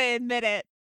don't want to admit it.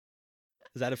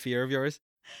 Is that a fear of yours?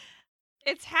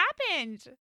 It's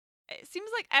happened. It seems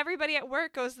like everybody at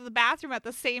work goes to the bathroom at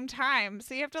the same time.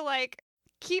 So you have to like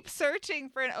keep searching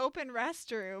for an open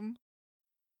restroom.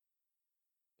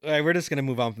 All right, we're just going to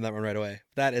move on from that one right away.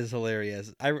 That is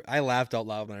hilarious. I laughed out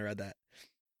loud when I read that.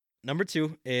 Number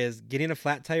 2 is getting a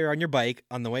flat tire on your bike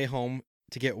on the way home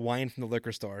to get wine from the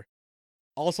liquor store.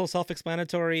 Also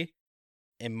self-explanatory.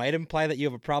 It might imply that you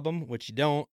have a problem, which you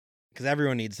don't, because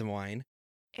everyone needs some wine.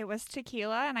 It was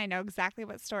tequila, and I know exactly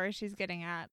what story she's getting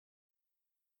at.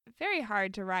 Very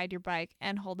hard to ride your bike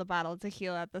and hold a bottle of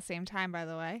tequila at the same time, by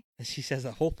the way. And she says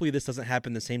that hopefully this doesn't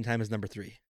happen the same time as number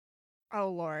 3. Oh,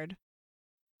 Lord.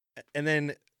 And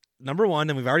then number 1,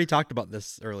 and we've already talked about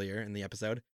this earlier in the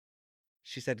episode,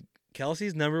 she said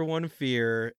Kelsey's number 1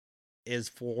 fear is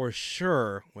for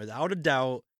sure, without a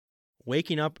doubt,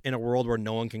 waking up in a world where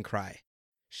no one can cry.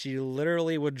 She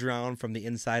literally would drown from the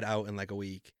inside out in like a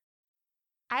week.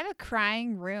 I have a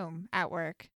crying room at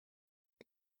work.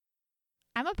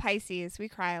 I'm a Pisces. We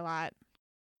cry a lot.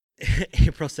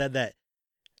 April said that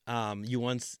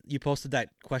you posted that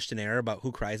questionnaire about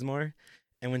who cries more,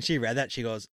 and when she read that, she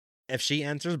goes, "If she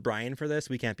answers Brian for this,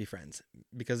 we can't be friends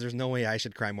because there's no way I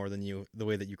should cry more than you the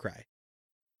way that you cry."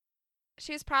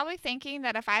 She was probably thinking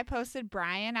that if I posted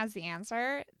Brian as the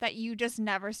answer, that you just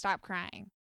never stop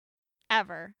crying.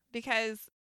 Ever. Because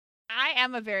I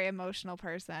am a very emotional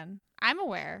person. I'm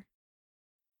aware.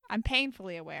 I'm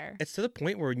painfully aware. It's to the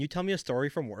point where when you tell me a story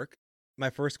from work, my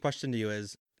first question to you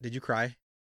is, "Did you cry?"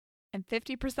 And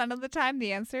 50% of the time,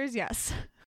 the answer is yes.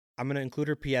 I'm going to include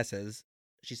her PSs.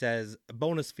 She says, a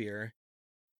bonus fear,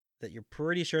 that you're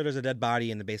pretty sure there's a dead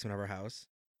body in the basement of her house.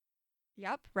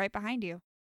 Yep, right behind you.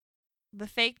 The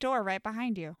fake door right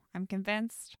behind you. I'm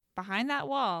convinced behind that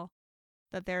wall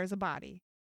that there is a body.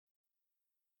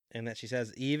 And that she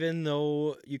says, even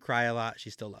though you cry a lot, she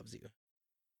still loves you.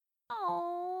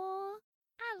 Oh,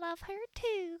 I love her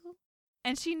too.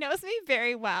 And she knows me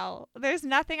very well. There's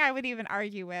nothing I would even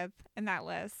argue with in that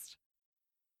list.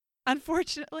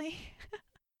 Unfortunately.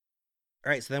 All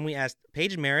right, so then we asked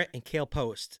Paige Merritt and Kale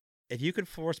Post, if you could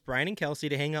force Brian and Kelsey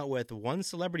to hang out with one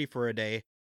celebrity for a day,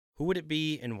 who would it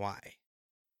be and why?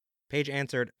 Paige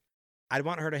answered, I'd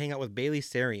want her to hang out with Bailey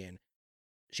Sarian.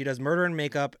 She does murder and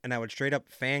makeup, and I would straight up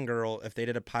fangirl if they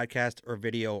did a podcast or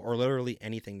video or literally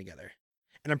anything together.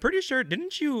 And I'm pretty sure,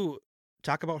 didn't you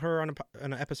talk about her on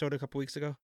an episode a couple weeks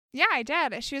ago? Yeah, I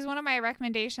did. She was one of my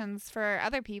recommendations for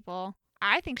other people.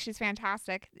 I think she's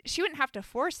fantastic. She wouldn't have to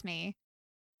force me.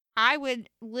 I would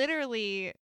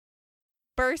literally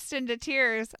burst into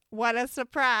tears. What a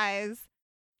surprise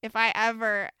if I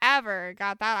ever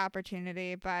got that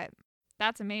opportunity. But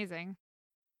that's amazing.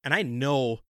 And I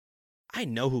know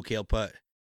who Kale put,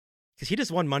 because he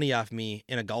just won money off me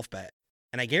in a golf bet.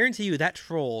 And I guarantee you that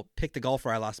troll picked the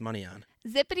golfer I lost money on.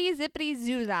 Zippity zippity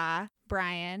zooza,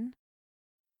 Brian.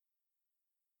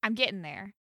 I'm getting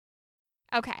there.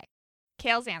 Okay.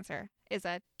 Kale's answer is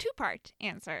a 2-part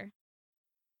answer.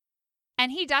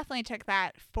 And he definitely took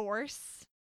that force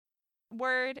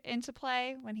word into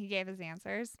play when he gave his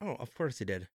answers. Oh, of course he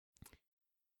did.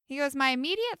 He goes, my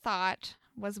immediate thought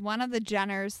was one of the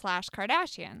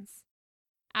Jenners/Kardashians.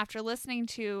 After listening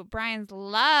to Brian's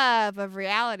love of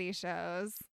reality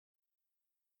shows,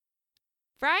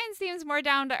 Brian seems more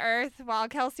down to earth while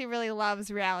Kelsey really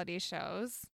loves reality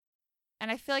shows.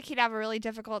 And I feel like he'd have a really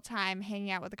difficult time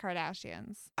hanging out with the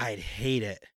Kardashians. I'd hate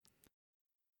it.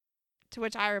 To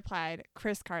which I replied,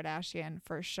 Kris Kardashian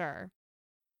for sure.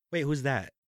 Wait, who's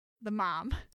that? The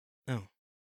mom. Oh.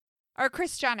 Or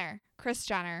Kris Jenner. Kris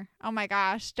Jenner. Oh my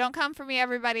gosh. Don't come for me,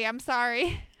 everybody. I'm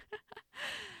sorry.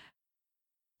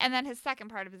 And then his second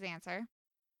part of his answer.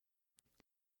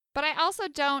 But I also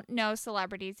don't know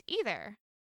celebrities either.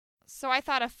 So I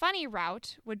thought a funny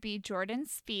route would be Jordan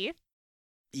Spieth.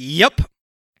 Yep.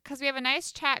 Because we have a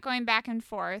nice chat going back and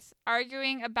forth,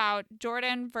 arguing about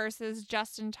Jordan versus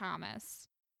Justin Thomas.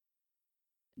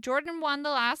 Jordan won the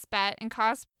last bet and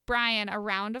cost Brian a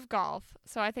round of golf,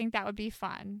 so I think that would be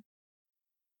fun.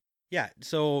 Yeah,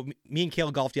 so me and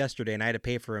Kale golfed yesterday, and I had to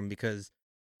pay for him because,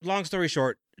 long story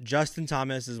short, Justin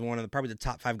Thomas is one of probably the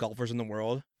top 5 golfers in the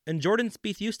world, and Jordan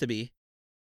Spieth used to be,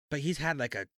 but he's had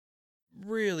like a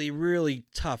really, really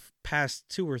tough past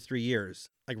 2 or 3 years,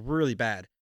 like really bad.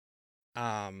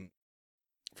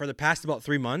 For the past about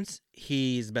 3 months,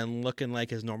 he's been looking like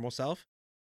his normal self.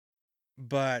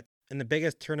 But in the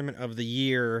biggest tournament of the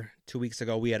year, 2 weeks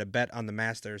ago, we had a bet on the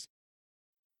Masters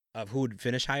of who would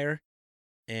finish higher.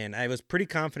 And I was pretty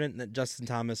confident that Justin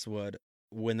Thomas would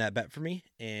win that bet for me.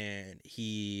 And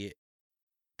he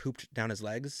pooped down his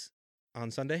legs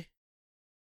on Sunday.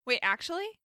 Wait, actually?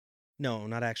 No,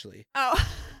 not actually. Oh.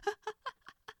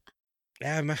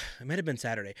 It might have been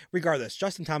Saturday. Regardless,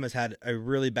 Justin Thomas had a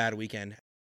really bad weekend.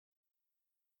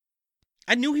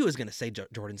 I knew he was going to say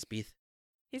Jordan Spieth.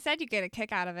 He said you get a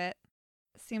kick out of it.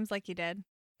 Seems like you did.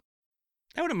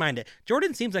 I wouldn't mind it.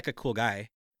 Jordan seems like a cool guy.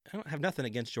 I don't have nothing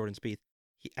against Jordan Spieth.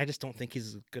 I just don't think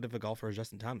he's as good of a golfer as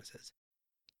Justin Thomas is.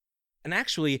 And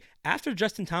actually, after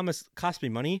Justin Thomas cost me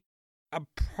money, I'll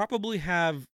probably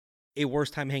have a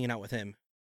worse time hanging out with him.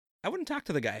 I wouldn't talk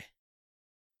to the guy.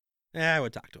 I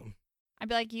would talk to him. I'd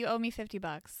be like, you owe me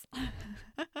 $50.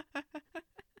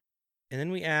 And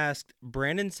then we asked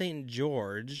Brandon St.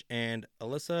 George and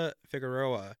Alyssa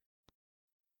Figueroa,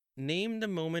 name the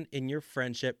moment in your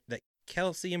friendship that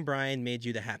Kelsey and Brian made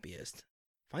you the happiest.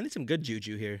 Finding some good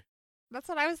juju here. That's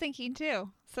what I was thinking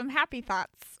too. Some happy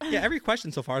thoughts. Yeah, every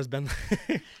question so far has been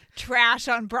trash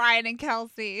on Brian and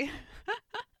Kelsey.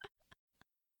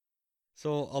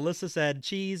 So Alyssa said,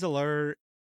 cheese alert.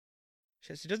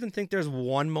 She doesn't think there's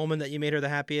one moment that you made her the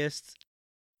happiest.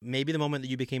 Maybe the moment that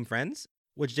you became friends,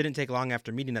 which didn't take long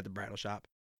after meeting at the bridal shop.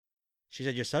 She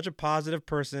said, you're such a positive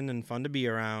person and fun to be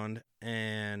around,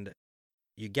 and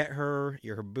you get her,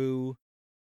 you're her boo.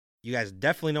 You guys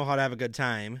definitely know how to have a good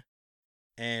time.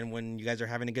 And when you guys are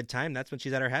having a good time, that's when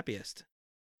she's at her happiest.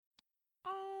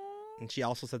 Oh. And she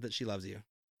also said that she loves you.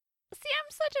 See, I'm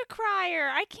such a crier.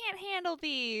 I can't handle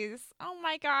these. Oh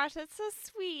my gosh, that's so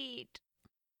sweet.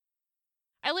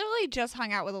 I literally just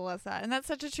hung out with Alyssa, and that's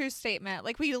such a true statement.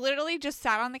 Like, we literally just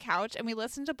sat on the couch and we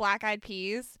listened to Black Eyed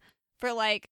Peas for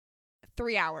like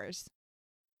 3 hours.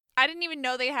 I didn't even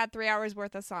know they had 3 hours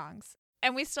worth of songs,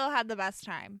 and we still had the best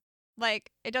time.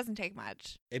 Like, it doesn't take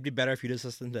much. It'd be better if you just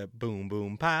listened to Boom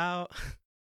Boom Pow.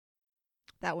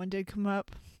 That one did come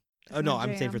up. Oh, no,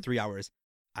 I'm saying for 3 hours.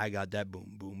 I got that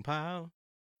Boom Boom Pow.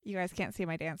 You guys can't see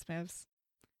my dance moves.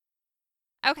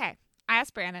 Okay, I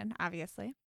asked Brandon,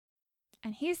 obviously.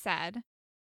 And he said,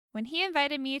 when he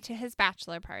invited me to his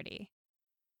bachelor party,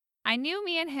 I knew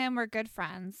me and him were good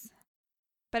friends,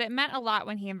 but it meant a lot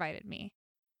when he invited me.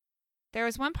 There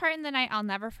was one part in the night I'll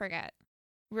never forget.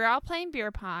 We were all playing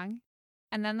beer pong,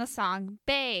 and then the song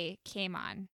Bay came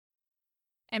on.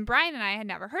 And Brian and I had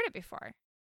never heard it before.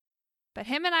 But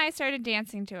him and I started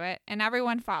dancing to it, and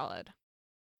everyone followed.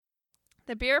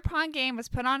 The beer pong game was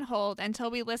put on hold until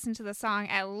we listened to the song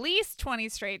at least 20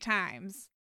 straight times.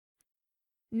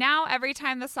 Now, every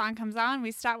time the song comes on,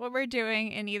 we stop what we're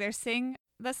doing and either sing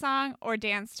the song or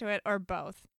dance to it or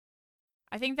both.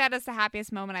 I think that is the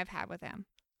happiest moment I've had with him.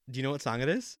 Do you know what song it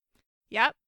is?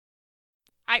 Yep.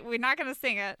 We're not going to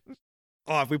sing it.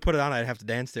 Oh, if we put it on, I'd have to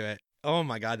dance to it. Oh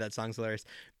my God, that song's hilarious.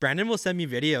 Brandon will send me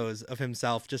videos of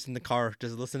himself just in the car,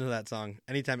 just listening to that song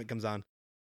anytime it comes on.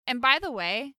 And by the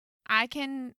way, I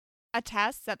can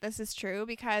attest that this is true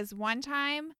because one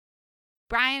time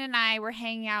Brian and I were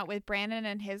hanging out with Brandon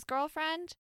and his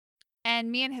girlfriend,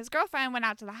 and me and his girlfriend went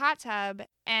out to the hot tub,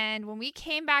 and when we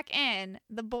came back in,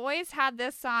 the boys had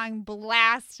this song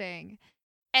blasting,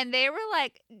 and they were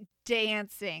like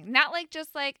dancing, not like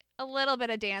just like a little bit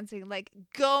of dancing, like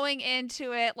going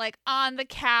into it, like on the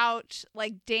couch,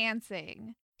 like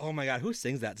dancing. Oh my God, who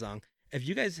sings that song? If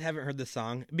you guys haven't heard this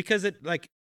song, because it like,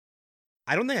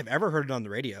 I don't think I've ever heard it on the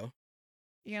radio.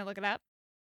 You gonna look it up?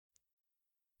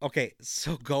 Okay,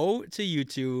 so go to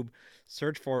YouTube,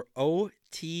 search for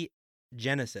OT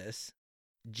Genesis,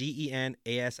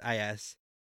 Genesis,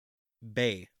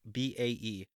 Bae,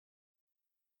 B-A-E.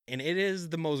 And it is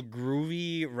the most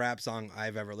groovy rap song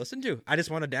I've ever listened to. I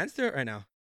just want to dance to it right now.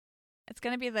 It's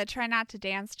gonna be the Try Not to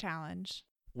Dance challenge.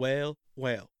 Well,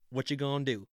 what you gonna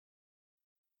do?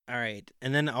 All right,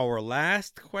 and then our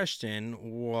last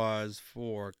question was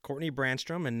for Courtney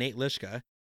Brandstrom and Nate Lishka.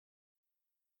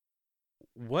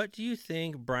 What do you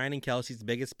think Brian and Kelsey's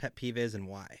biggest pet peeve is and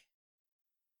why?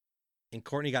 And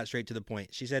Courtney got straight to the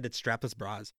point. She said it's strapless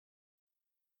bras.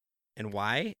 And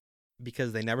why?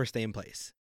 Because they never stay in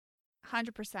place.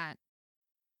 100%.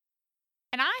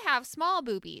 And I have small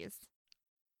boobies.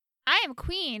 I am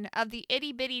queen of the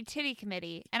itty bitty titty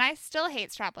committee, and I still hate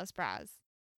strapless bras.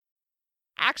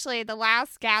 Actually, the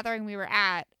last gathering we were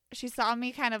at, she saw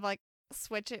me kind of like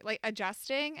switch it, like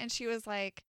adjusting, and she was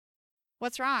like,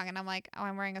 "What's wrong?" And I'm like, "Oh,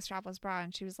 I'm wearing a strapless bra."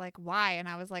 And she was like, "Why?" And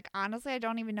I was like, "Honestly, I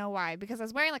don't even know why." Because I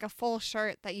was wearing like a full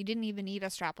shirt that you didn't even need a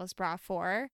strapless bra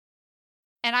for.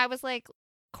 And I was like,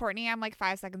 "Courtney, I'm like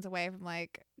 5 seconds away from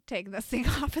like taking this thing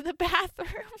off in the bathroom."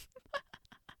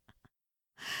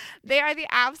 They are the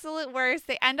absolute worst.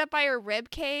 They end up by your rib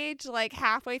cage like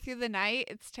halfway through the night.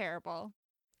 It's terrible.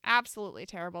 Absolutely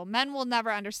terrible. Men will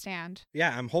never understand.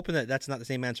 Yeah, I'm hoping that that's not the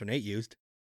same answer Nate used.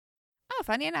 Oh,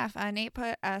 funny enough, Nate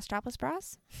put strapless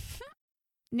bras.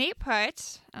 Nate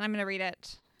put, and I'm going to read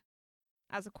it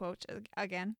as a quote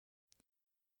again.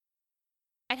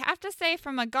 I'd have to say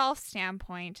from a golf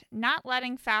standpoint, not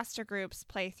letting faster groups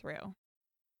play through.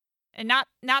 And not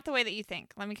the way that you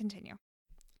think. Let me continue.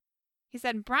 He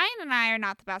said, Brian and I are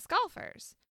not the best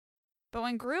golfers. But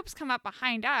when groups come up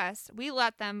behind us, we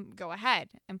let them go ahead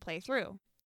and play through.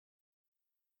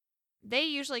 They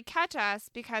usually catch us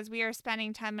because we are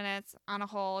spending 10 minutes on a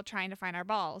hole trying to find our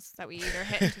balls that we either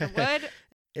hit into the wood.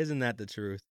 Isn't that the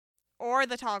truth? Or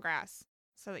the tall grass.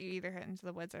 So that you either hit into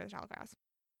the woods or the tall grass.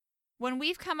 When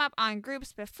we've come up on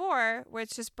groups before, where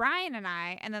it's just Brian and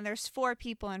I, and then there's 4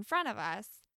 people in front of us,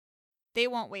 they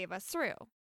won't wave us through.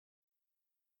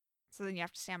 So then you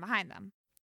have to stand behind them.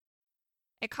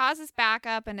 It causes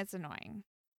backup and it's annoying.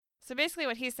 So basically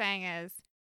what he's saying is,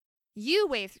 you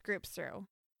wave groups through.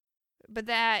 But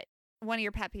that one of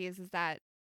your pet peeves is that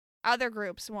other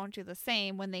groups won't do the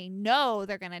same when they know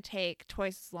they're going to take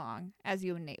twice as long as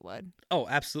you and Nate would. Oh,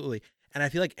 absolutely. And I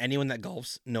feel like anyone that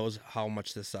golfs knows how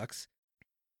much this sucks.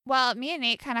 Well, me and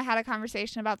Nate kind of had a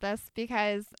conversation about this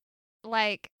because,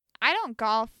 like, I don't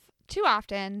golf too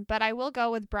often, but I will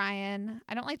go with Brian.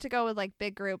 I don't like to go with like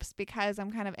big groups because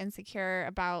I'm kind of insecure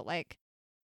about like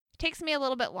it takes me a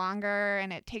little bit longer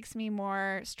and it takes me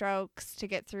more strokes to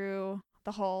get through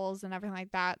the holes and everything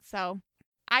like that. So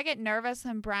I get nervous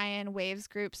when Brian waves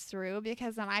groups through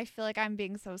because then I feel like I'm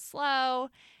being so slow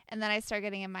and then I start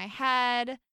getting in my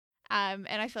head. And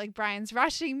I feel like Brian's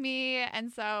rushing me.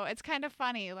 And so it's kind of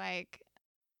funny, like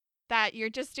that you're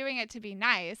just doing it to be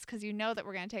nice because you know that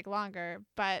we're going to take longer.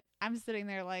 But I'm sitting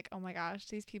there like, oh my gosh,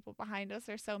 these people behind us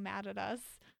are so mad at us.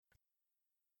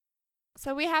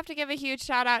 So we have to give a huge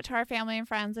shout out to our family and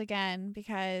friends again,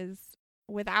 because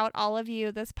without all of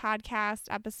you, this podcast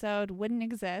episode wouldn't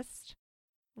exist.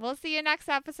 We'll see you next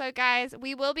episode, guys.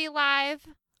 We will be live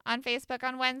on Facebook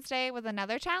on Wednesday with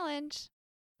another challenge.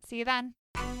 See you then.